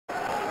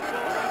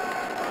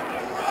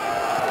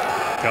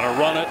Gonna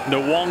run it.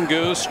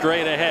 Nwangwu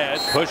straight ahead.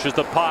 Pushes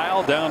the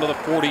pile down to the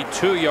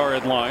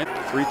 42-yard line.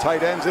 3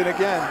 tight ends in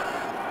again.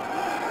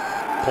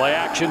 Play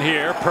action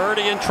here.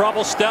 Purdy in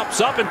trouble.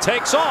 Steps up and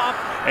takes off.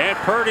 And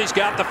Purdy's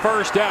got the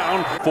first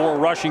down. 4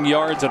 rushing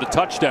yards and a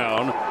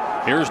touchdown.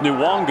 Here's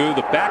Nwangwu,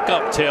 the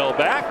backup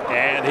tailback.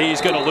 And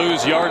he's going to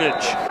lose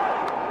yardage.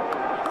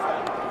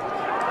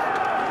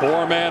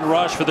 4-man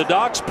rush for the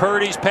Ducks.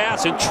 Purdy's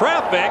pass in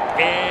traffic.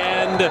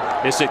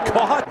 And is it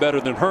caught? Better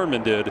than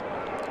Herman did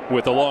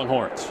with the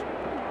Longhorns.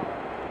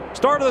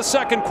 Start of the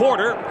second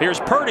quarter. Here's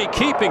Purdy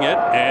keeping it,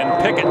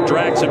 and Pickett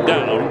drags him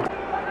down.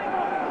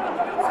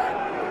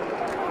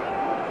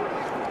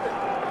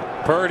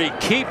 Purdy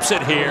keeps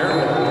it here.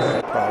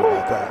 Proud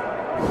about that.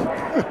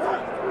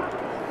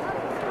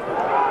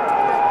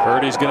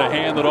 Purdy's going to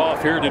hand it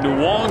off here to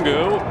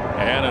Nwangwu,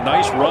 and a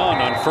nice run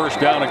on first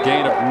down, a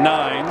gain of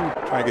 9.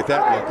 Trying to get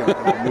that look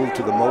and move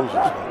to the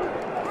Moses.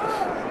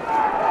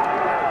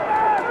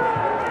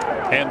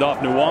 Hand off.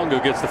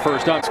 Nwangwu gets the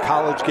first down. It's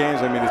college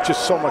games. I mean, it's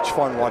just so much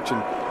fun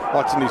watching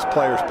these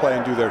players play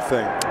and do their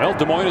thing. Well,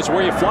 Des Moines is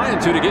where you're flying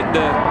to get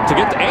to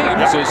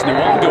Ames. As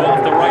Nwangwu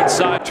off the right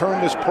side. Turn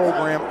this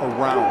program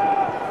around.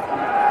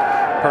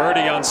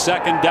 Purdy on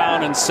 2nd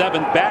down and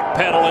 7,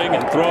 backpedaling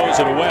and throws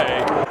it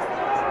away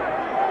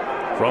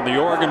from the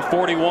Oregon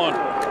 41.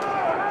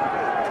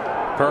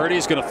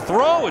 Purdy's going to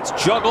throw. It's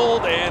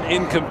juggled and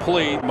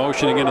incomplete.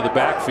 Motioning into the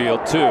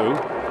backfield too.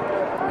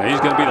 And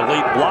he's going to be the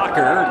lead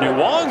blocker.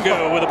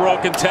 Nwangwu with a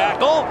broken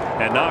tackle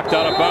and knocked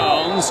out of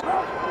bounds.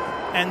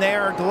 And they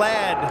are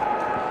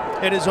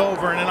glad it is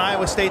over. And in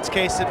Iowa State's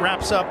case, it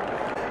wraps up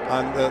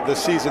on the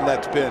season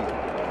that's been.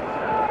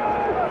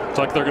 It's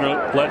like they're going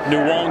to let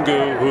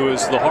Nwangwu, who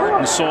is the heart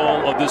and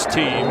soul of this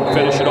team,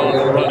 finish it off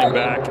at running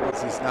back.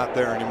 He's not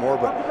there anymore,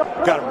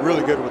 but got him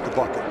really good with the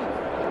bucket.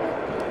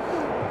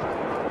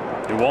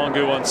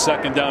 Nwangwu on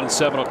 2nd down and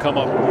 7 will come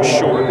up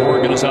short.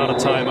 Oregon is out of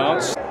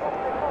timeouts.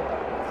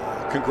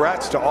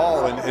 Congrats to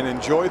all, and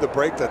enjoy the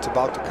break that's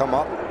about to come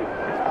up.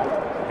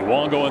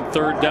 Nwangwu on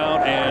 3rd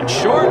down and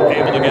short,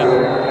 able to get